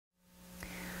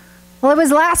Well, it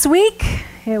was last week.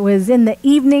 It was in the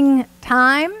evening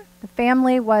time. The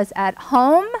family was at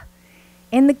home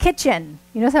in the kitchen.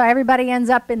 You know how everybody ends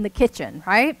up in the kitchen,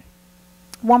 right?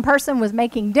 One person was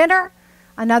making dinner.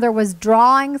 Another was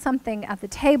drawing something at the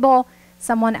table.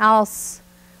 Someone else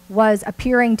was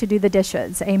appearing to do the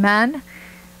dishes. Amen.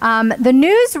 The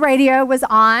news radio was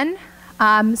on.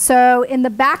 So in the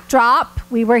backdrop,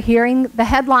 we were hearing the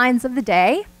headlines of the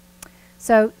day.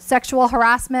 So sexual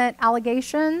harassment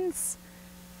allegations,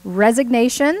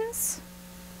 resignations,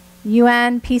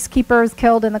 UN peacekeepers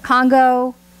killed in the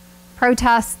Congo,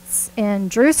 protests in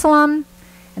Jerusalem.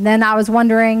 And then I was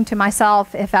wondering to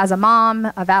myself if as a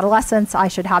mom of adolescents, I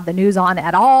should have the news on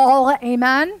at all.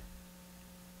 Amen.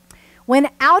 When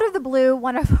out of the blue,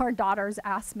 one of our daughters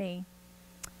asked me,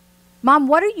 "Mom,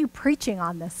 what are you preaching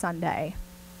on this Sunday?"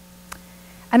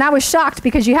 And I was shocked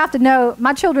because you have to know,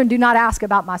 my children do not ask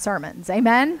about my sermons.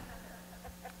 Amen?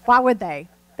 Why would they?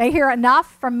 They hear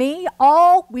enough from me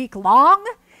all week long.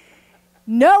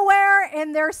 Nowhere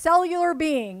in their cellular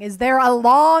being is there a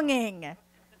longing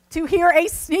to hear a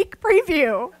sneak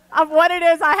preview of what it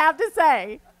is I have to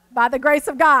say by the grace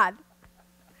of God.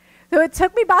 So it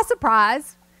took me by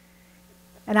surprise,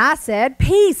 and I said,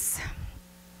 peace.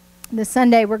 This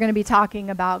Sunday, we're going to be talking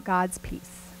about God's peace.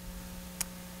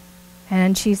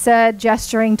 And she said,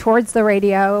 gesturing towards the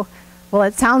radio, well,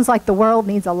 it sounds like the world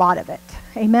needs a lot of it.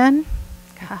 Amen?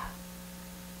 God.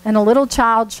 And a little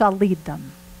child shall lead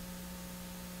them.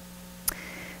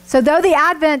 So though the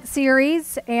Advent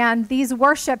series and these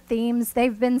worship themes,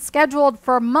 they've been scheduled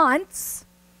for months,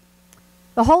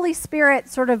 the Holy Spirit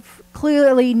sort of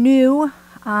clearly knew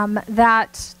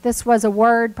that this was a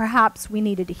word perhaps we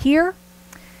needed to hear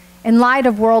in light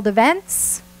of world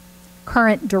events,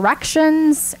 current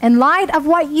directions, in light of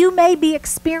what you may be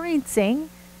experiencing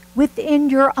within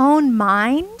your own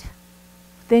mind,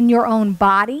 within your own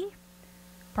body,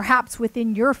 perhaps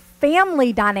within your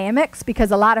family dynamics,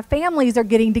 because a lot of families are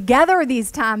getting together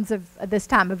this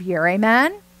time of year.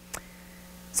 Amen?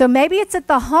 So maybe it's at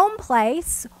the home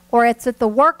place or it's at the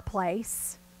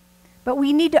workplace, but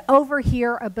we need to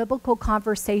overhear a biblical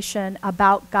conversation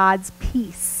about God's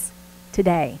peace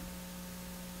today.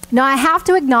 Now, I have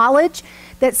to acknowledge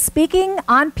that speaking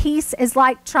on peace is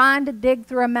like trying to dig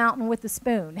through a mountain with a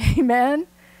spoon. Amen?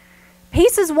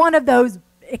 Peace is one of those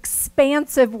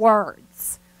expansive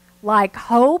words like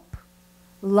hope,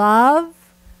 love,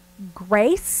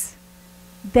 grace,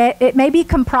 that it may be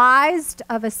comprised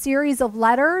of a series of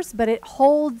letters, but it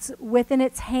holds within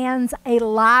its hands a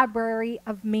library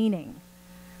of meaning.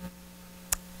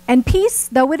 And peace,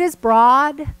 though it is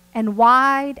broad and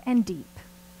wide and deep,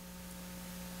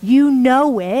 you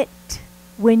know it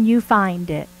when you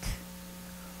find it,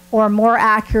 or more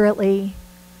accurately,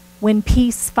 when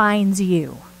peace finds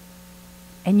you.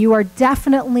 And you are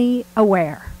definitely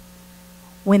aware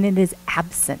when it is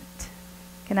absent.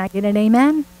 Can I get an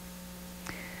amen?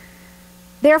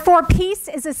 Therefore, peace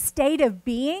is a state of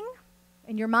being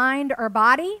in your mind or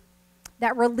body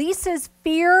that releases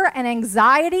fear and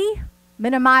anxiety,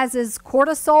 minimizes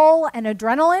cortisol and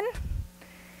adrenaline.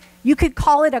 You could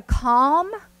call it a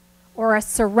calm or a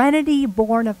serenity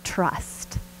born of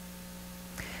trust.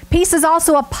 Peace is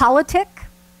also a politic.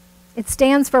 It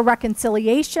stands for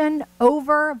reconciliation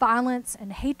over violence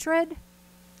and hatred.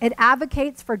 It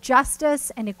advocates for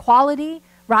justice and equality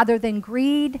rather than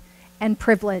greed and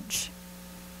privilege.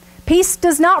 Peace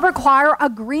does not require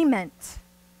agreement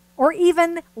or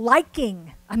even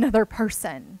liking another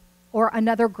person or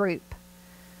another group.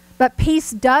 But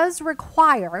peace does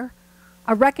require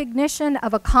a recognition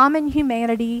of a common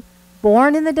humanity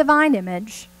born in the divine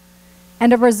image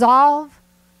and a resolve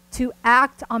to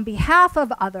act on behalf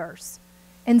of others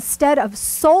instead of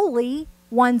solely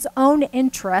one's own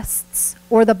interests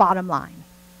or the bottom line.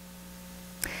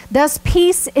 Thus,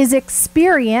 peace is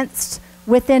experienced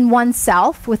within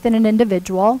oneself, within an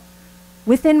individual,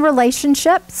 within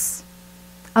relationships,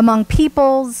 among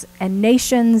peoples and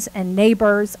nations and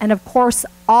neighbors, and of course,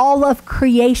 all of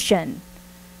creation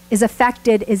is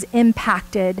affected, is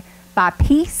impacted by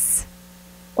peace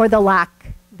or the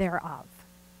lack thereof.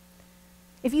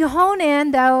 If you hone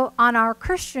in, though, on our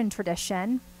Christian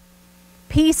tradition,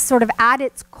 peace sort of at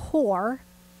its core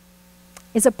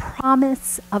is a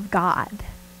promise of God.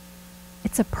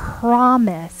 It's a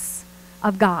promise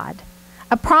of God.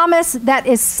 A promise that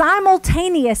is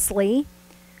simultaneously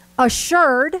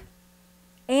assured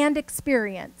and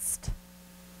experienced.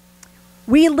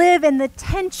 We live in the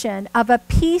tension of a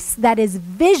peace that is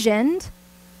visioned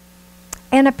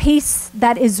and a peace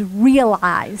that is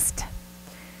realized.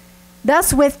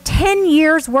 Thus, with 10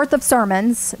 years worth of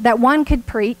sermons that one could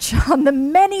preach on the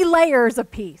many layers of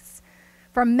peace,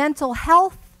 from mental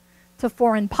health to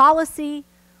foreign policy,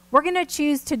 we're going to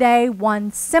choose today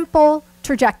one simple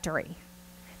trajectory.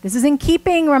 This is in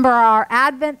keeping, remember, our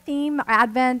Advent theme.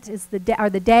 Advent is are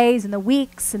the days and the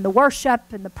weeks and the worship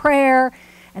and the prayer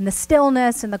and the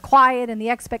stillness and the quiet and the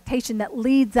expectation that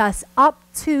leads us up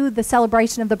to the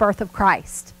celebration of the birth of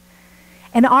Christ.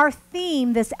 And our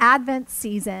theme this Advent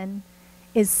season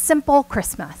is Simple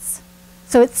Christmas.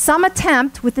 So it's some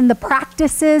attempt within the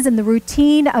practices and the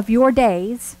routine of your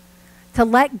days to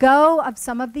let go of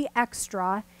some of the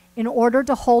extra in order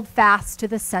to hold fast to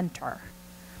the center.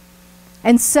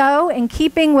 And so, in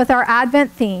keeping with our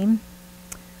Advent theme,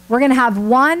 we're going to have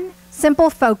one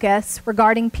simple focus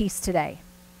regarding peace today.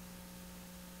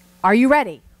 Are you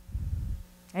ready?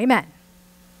 Amen.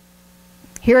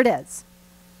 Here it is.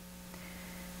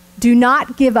 Do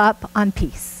not give up on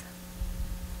peace.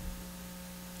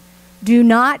 Do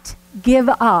not give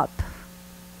up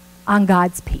on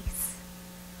God's peace.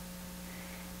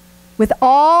 With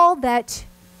all that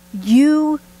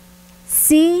you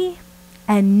see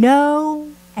and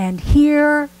know and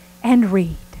hear and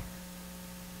read,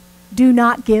 do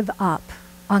not give up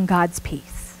on God's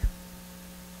peace.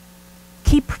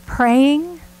 Keep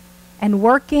praying and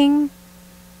working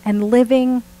and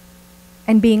living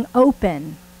and being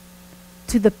open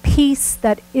to the peace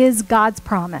that is God's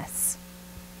promise.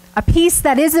 A peace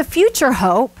that is a future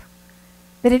hope,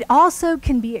 but it also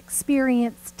can be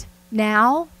experienced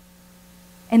now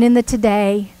and in the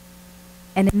today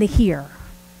and in the here.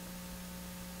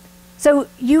 So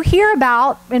you hear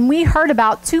about, and we heard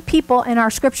about, two people in our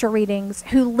scripture readings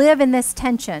who live in this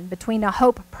tension between a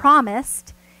hope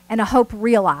promised and a hope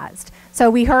realized. So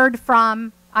we heard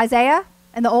from Isaiah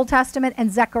in the Old Testament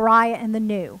and Zechariah in the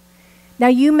New. Now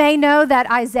you may know that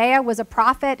Isaiah was a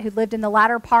prophet who lived in the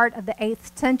latter part of the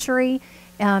 8th century.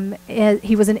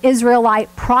 He was an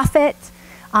Israelite prophet.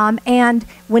 And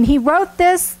when he wrote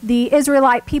this, the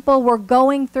Israelite people were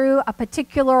going through a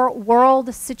particular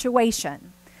world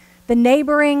situation. The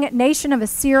neighboring nation of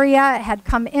Assyria had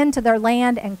come into their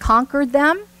land and conquered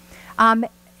them.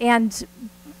 And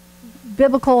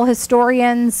biblical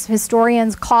historians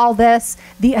call this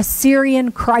the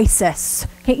Assyrian crisis.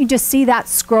 Can't you just see that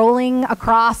scrolling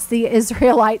across the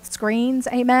Israelite screens?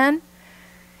 Amen?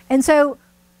 And so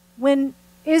when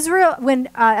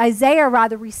Isaiah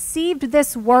received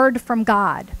this word from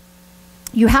God,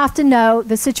 you have to know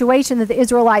the situation that the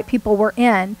Israelite people were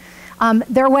in.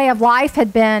 Their way of life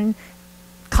had been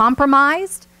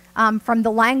compromised from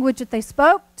the language that they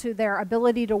spoke to their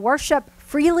ability to worship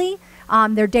freely.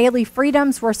 Their daily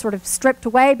freedoms were sort of stripped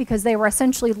away because they were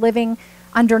essentially living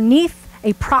underneath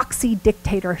a proxy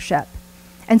dictatorship.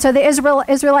 And so the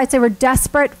Israelites, they were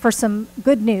desperate for some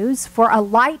good news, for a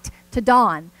light to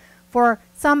dawn, for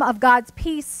some of God's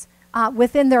peace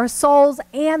within their souls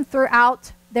and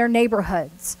throughout their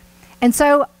neighborhoods. And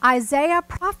so Isaiah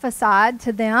prophesied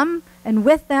to them and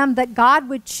with them that God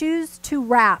would choose to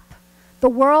wrap the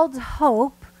world's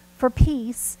hope for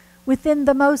peace within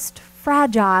the most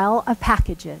fragile of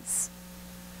packages,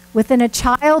 within a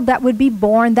child that would be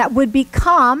born, that would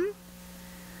become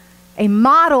a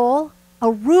model,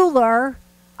 a ruler,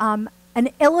 an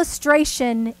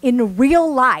illustration in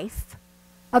real life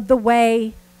of the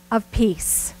way of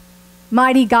peace.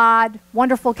 Mighty God,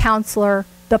 wonderful counselor,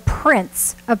 the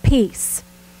Prince of Peace.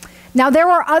 Now, there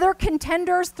were other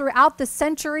contenders throughout the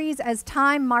centuries as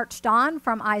time marched on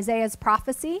from Isaiah's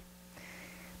prophecy.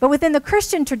 But within the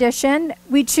Christian tradition,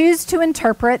 we choose to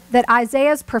interpret that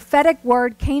Isaiah's prophetic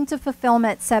word came to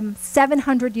fulfillment some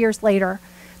 700 years later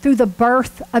through the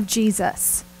birth of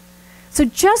Jesus. So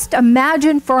just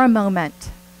imagine for a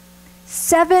moment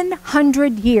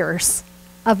 700 years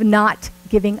of not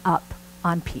giving up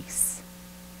on peace.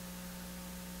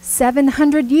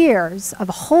 700 years of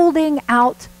holding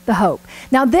out the hope.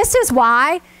 Now, this is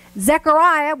why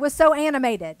Zechariah was so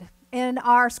animated in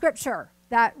our scripture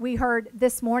that we heard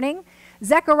this morning.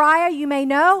 Zechariah, you may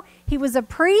know, he was a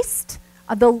priest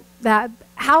of the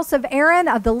house of Aaron,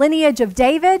 of the lineage of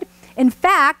David. In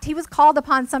fact, he was called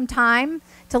upon sometime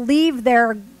to leave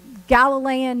their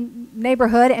Galilean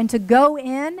neighborhood and to go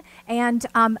in and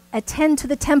attend to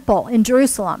the temple in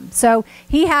Jerusalem. So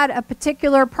he had a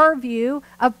particular purview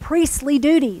of priestly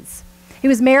duties. He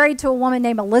was married to a woman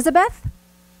named Elizabeth.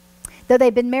 Though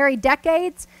they'd been married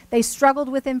decades, they struggled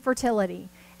with infertility,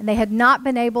 and they had not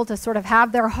been able to sort of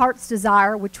have their heart's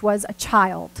desire, which was a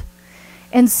child.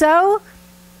 And so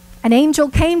an angel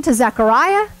came to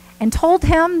Zechariah and told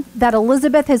him that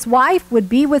Elizabeth, his wife, would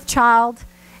be with child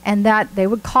and that they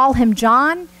would call him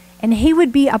John, and he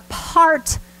would be a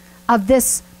part of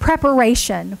this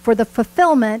preparation for the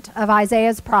fulfillment of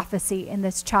Isaiah's prophecy in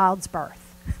this child's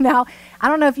birth. Now, I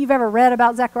don't know if you've ever read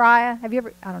about Zechariah. I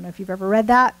don't know if you've ever read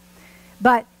that.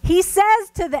 But he says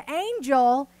to the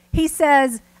angel, he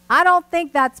says, I don't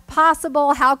think that's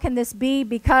possible. How can this be?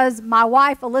 Because my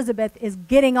wife Elizabeth is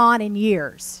getting on in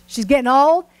years. She's getting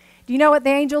old. Do you know what the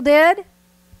angel did?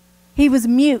 He was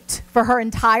mute for her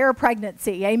entire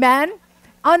pregnancy. Amen?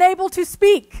 Unable to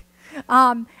speak.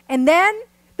 And then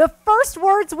the first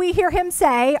words we hear him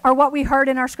say are what we heard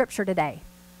in our scripture today.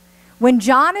 When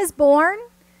John is born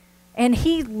and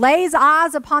he lays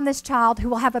eyes upon this child who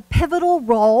will have a pivotal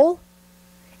role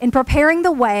in preparing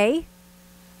the way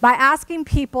by asking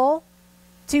people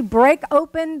to break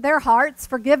open their hearts,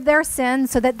 forgive their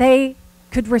sins so that they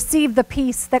could receive the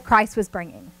peace that Christ was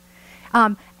bringing.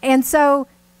 And so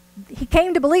he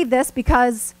came to believe this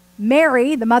because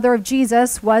Mary, the mother of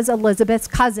Jesus, was Elizabeth's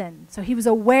cousin. So he was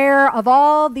aware of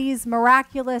all these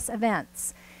miraculous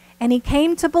events. And he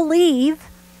came to believe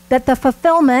that the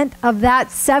fulfillment of that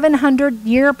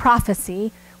 700-year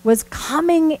prophecy was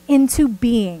coming into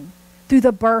being through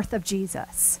the birth of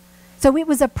Jesus. So it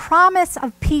was a promise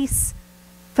of peace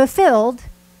fulfilled,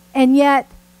 and yet,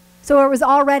 so it was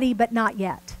already but not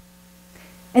yet.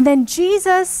 And then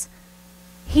Jesus,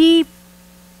 he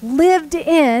lived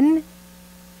in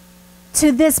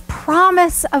to this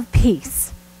promise of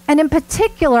peace. And in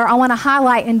particular, I want to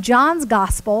highlight in John's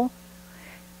gospel,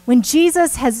 when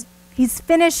Jesus he's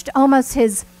finished almost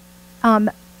his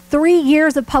 3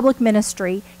 years of public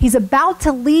ministry, he's about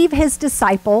to leave his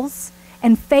disciples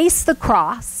and face the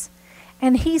cross,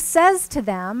 and he says to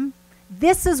them,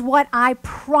 this is what I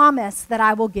promise that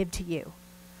I will give to you.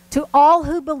 To all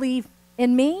who believe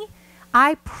in me,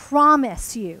 I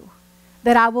promise you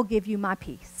that I will give you my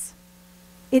peace.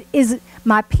 It is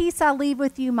my peace I leave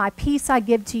with you, my peace I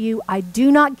give to you. I do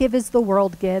not give as the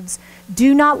world gives.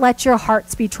 Do not let your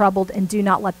hearts be troubled, and do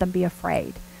not let them be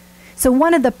afraid. So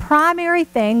one of the primary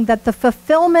things that the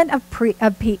fulfillment of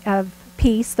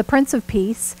peace, the Prince of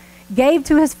Peace, gave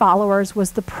to his followers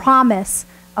was the promise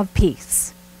of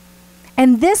peace.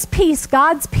 And this peace,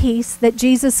 God's peace that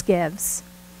Jesus gives,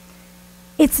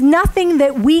 it's nothing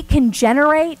that we can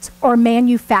generate or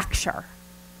manufacture.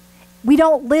 We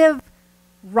don't live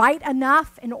right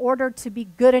enough in order to be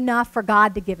good enough for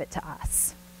God to give it to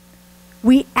us.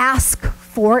 We ask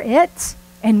for it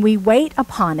and we wait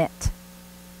upon it.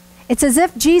 It's as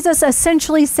if Jesus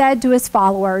essentially said to his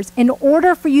followers, in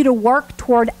order for you to work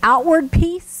toward outward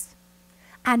peace,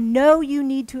 I know you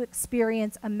need to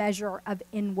experience a measure of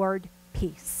inward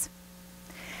peace.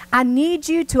 I need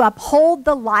you to uphold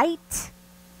the light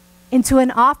into an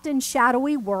often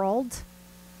shadowy world.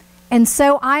 And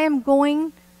so I am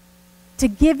going to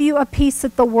give you a peace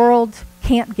that the world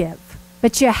can't give.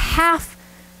 But you have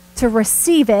to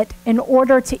receive it in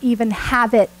order to even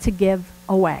have it to give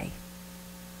away.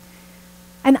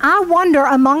 And I wonder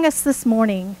among us this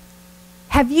morning,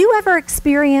 have you ever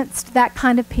experienced that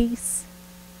kind of peace?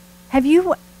 Have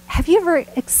you ever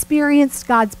experienced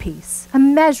God's peace? A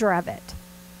measure of it.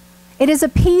 It is a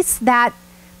peace that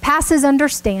passes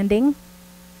understanding,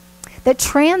 that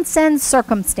transcends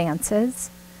circumstances.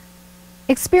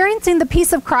 Experiencing the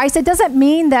peace of Christ, it doesn't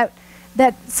mean that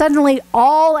suddenly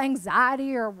all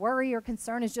anxiety or worry or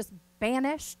concern is just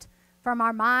banished from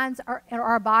our minds or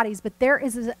our bodies, but there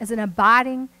is an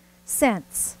abiding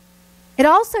sense. It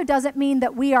also doesn't mean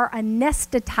that we are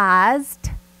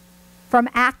anesthetized from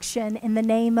action in the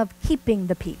name of keeping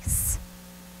the peace.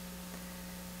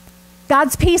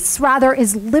 God's peace, rather,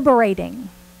 is liberating.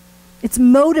 It's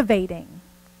motivating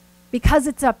because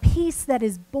it's a peace that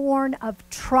is born of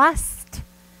trust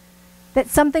that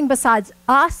something besides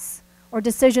us or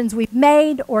decisions we've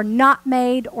made or not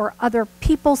made or other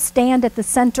people stand at the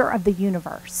center of the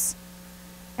universe.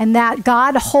 And that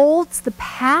God holds the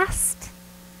past,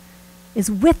 is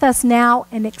with us now,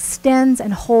 and extends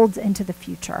and holds into the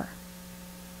future.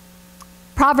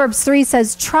 Proverbs 3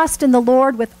 says, trust in the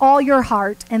Lord with all your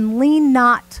heart and lean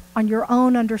not on your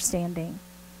own understanding.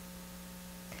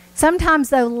 Sometimes,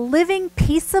 though, living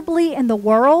peaceably in the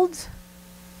world,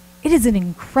 it is an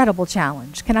incredible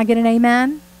challenge. Can I get an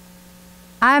amen?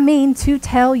 I mean to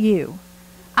tell you,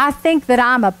 I think that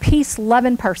I'm a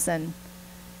peace-loving person,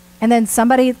 and then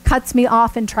somebody cuts me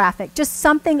off in traffic. Just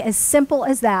something as simple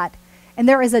as that. And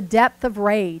there is a depth of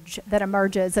rage that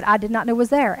emerges that I did not know was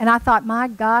there. And I thought, my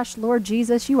gosh, Lord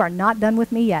Jesus, you are not done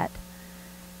with me yet.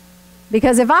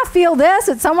 Because if I feel this,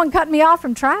 that someone cut me off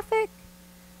from traffic,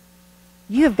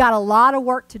 you have got a lot of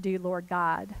work to do, Lord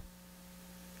God.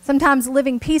 Sometimes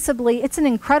living peaceably, it's an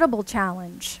incredible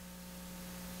challenge.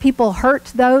 People hurt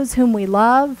those whom we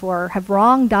love or have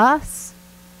wronged us.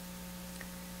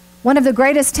 One of the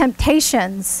greatest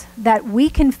temptations that we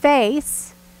can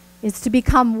face is to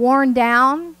become worn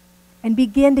down and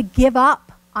begin to give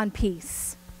up on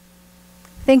peace.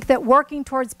 Think that working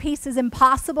towards peace is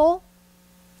impossible,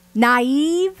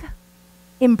 naive,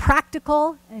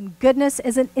 impractical, and goodness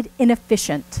isn't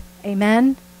inefficient.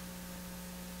 Amen?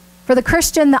 For the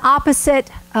Christian, the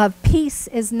opposite of peace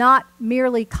is not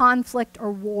merely conflict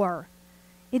or war.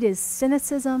 It is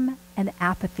cynicism and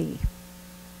apathy.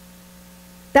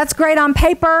 That's great on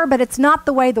paper, but it's not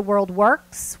the way the world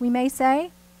works, we may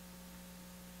say.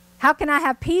 How can I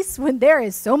have peace when there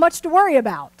is so much to worry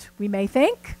about, we may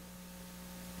think?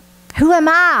 Who am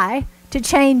I to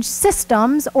change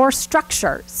systems or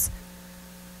structures?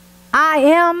 I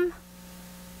am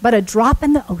but a drop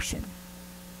in the ocean.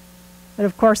 But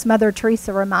of course, Mother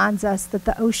Teresa reminds us that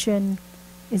the ocean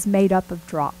is made up of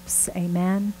drops.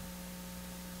 Amen.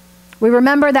 We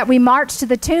remember that we march to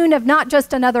the tune of not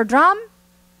just another drum,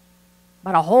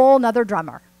 but a whole nother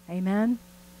drummer. Amen.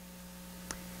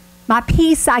 My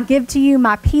peace I give to you,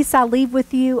 my peace I leave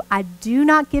with you. I do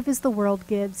not give as the world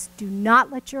gives. Do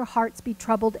not let your hearts be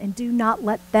troubled, and do not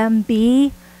let them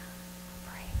be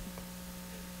afraid.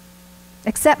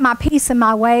 Accept my peace and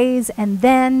my ways, and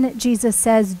then Jesus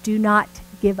says, do not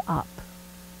give up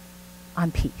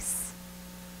on peace.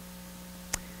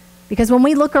 Because when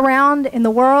we look around in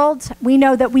the world, we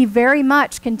know that we very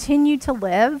much continue to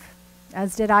live,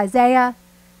 as did Isaiah,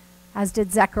 as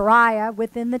did Zechariah,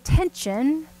 within the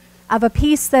tension of a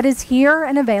peace that is here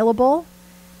and available,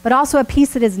 but also a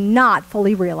peace that is not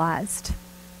fully realized.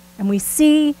 And we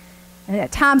see, and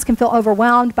at times can feel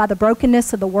overwhelmed by the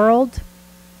brokenness of the world.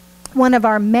 One of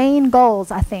our main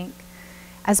goals, I think,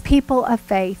 as people of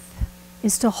faith,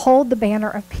 is to hold the banner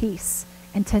of peace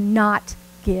and to not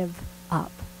give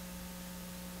up.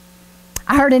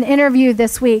 I heard an interview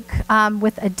this week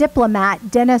with a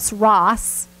diplomat, Dennis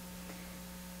Ross.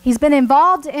 He's been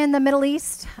involved in the Middle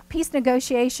East peace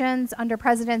negotiations under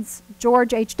Presidents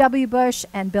George H.W. Bush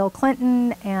and Bill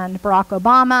Clinton and Barack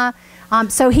Obama.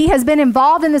 So he has been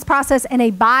involved in this process in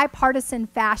a bipartisan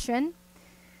fashion.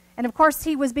 And of course,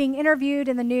 he was being interviewed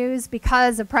in the news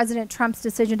because of President Trump's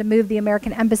decision to move the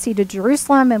American embassy to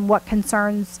Jerusalem and what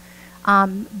concerns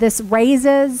this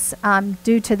raises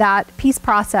due to that peace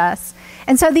process.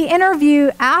 And so the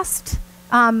interview asked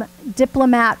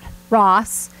diplomat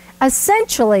Ross,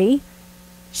 essentially,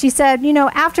 she said, you know,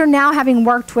 after now having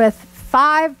worked with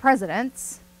 5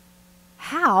 presidents,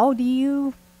 how do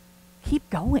you keep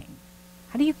going?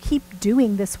 How do you keep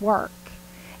doing this work?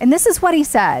 And this is what he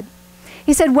said.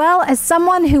 He said, well, as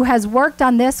someone who has worked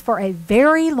on this for a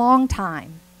very long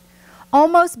time,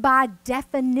 almost by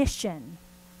definition,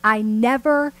 I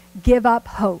never give up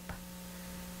hope.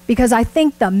 Because I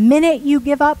think the minute you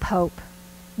give up hope,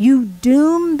 you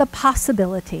doom the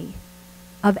possibility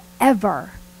of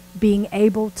ever being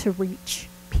able to reach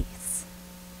peace.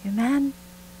 Amen?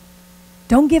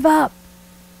 Don't give up.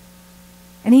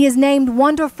 And he is named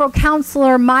Wonderful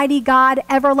Counselor, Mighty God,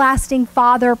 Everlasting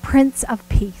Father, Prince of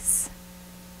Peace.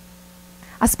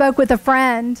 I spoke with a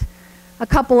friend a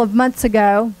couple of months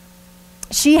ago.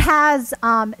 She has,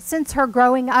 since her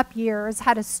growing up years,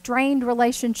 had a strained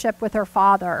relationship with her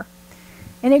father.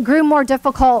 And it grew more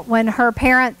difficult when her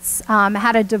parents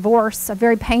had a divorce, a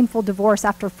very painful divorce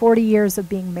after 40 years of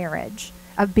being married,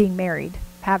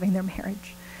 having their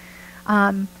marriage.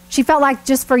 She felt like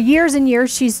just for years and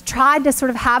years, she's tried to sort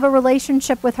of have a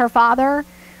relationship with her father,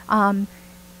 and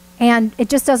it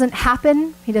just doesn't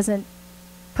happen. He doesn't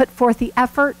put forth the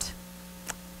effort.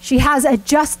 She has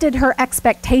adjusted her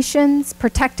expectations,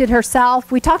 protected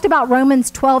herself. We talked about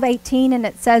Romans 12:18, and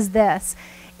it says this: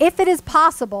 if it is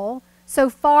possible, so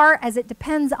far as it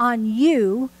depends on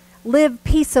you, live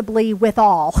peaceably with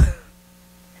all.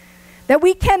 That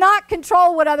we cannot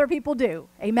control what other people do,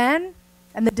 amen?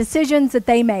 And the decisions that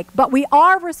they make. But we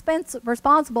are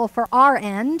responsible for our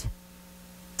end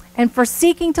and for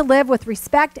seeking to live with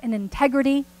respect and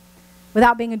integrity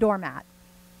without being a doormat.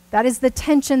 That is the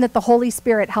tension that the Holy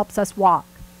Spirit helps us walk.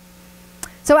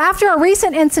 So after a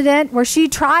recent incident where she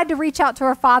tried to reach out to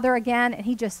her father again and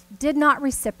he just did not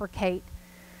reciprocate,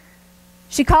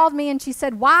 she called me and she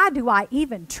said, why do I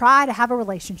even try to have a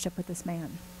relationship with this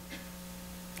man?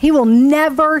 He will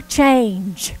never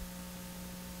change.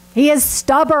 He is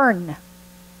stubborn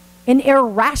and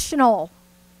irrational.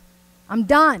 I'm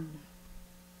done.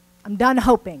 I'm done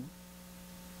hoping.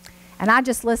 And I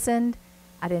just listened.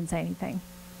 I didn't say anything.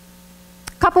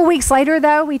 A couple weeks later,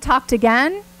 though, we talked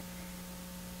again.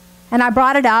 And I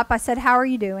brought it up. I said, how are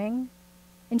you doing?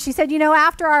 And she said, you know,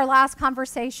 after our last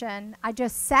conversation, I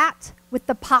just sat with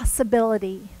the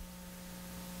possibility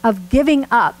of giving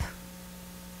up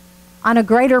on a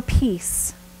greater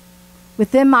peace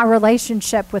within my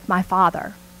relationship with my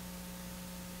father.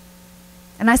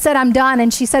 And I said, I'm done.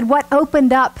 And she said, what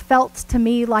opened up felt to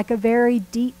me like a very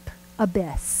deep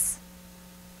abyss,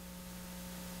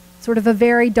 sort of a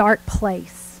very dark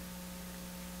place.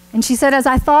 And she said, as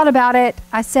I thought about it,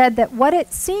 I said that what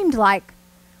it seemed like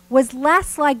was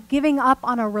less like giving up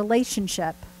on a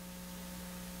relationship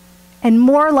and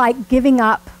more like giving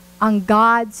up on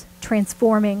God's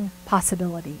transforming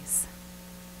possibilities.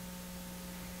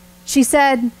 She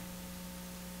said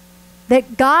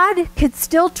that God could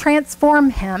still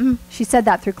transform him. She said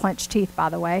that through clenched teeth, by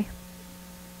the way.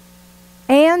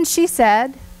 And she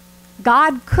said,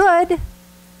 God could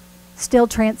still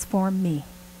transform me.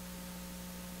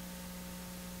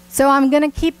 So I'm going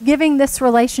to keep giving this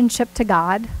relationship to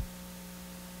God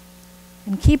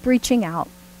and keep reaching out.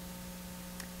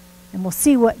 And we'll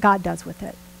see what God does with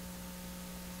it.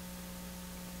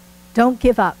 Don't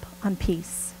give up on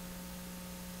peace.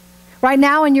 Right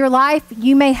now in your life,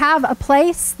 you may have a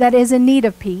place that is in need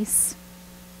of peace.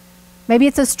 Maybe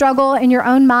it's a struggle in your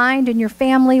own mind, in your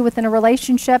family, within a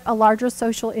relationship, a larger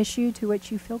social issue to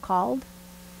which you feel called.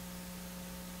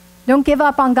 Don't give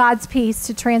up on God's peace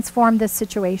to transform this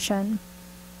situation.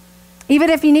 Even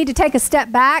if you need to take a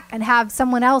step back and have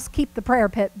someone else keep the prayer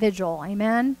pit vigil,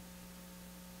 amen?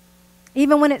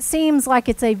 Even when it seems like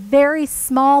it's a very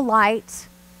small light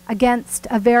against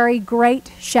a very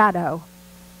great shadow,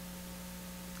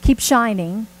 keep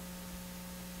shining.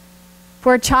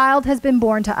 For a child has been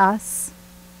born to us,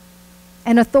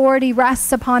 and authority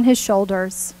rests upon his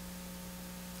shoulders,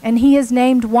 and he is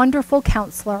named Wonderful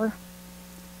Counselor,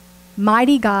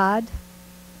 Mighty God,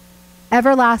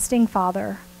 Everlasting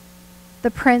Father,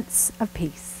 the Prince of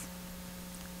Peace.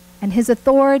 And his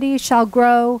authority shall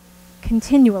grow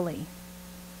continually,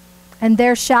 and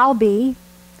there shall be,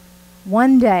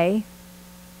 one day,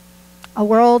 a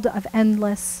world of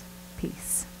endless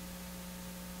peace.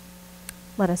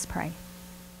 Let us pray.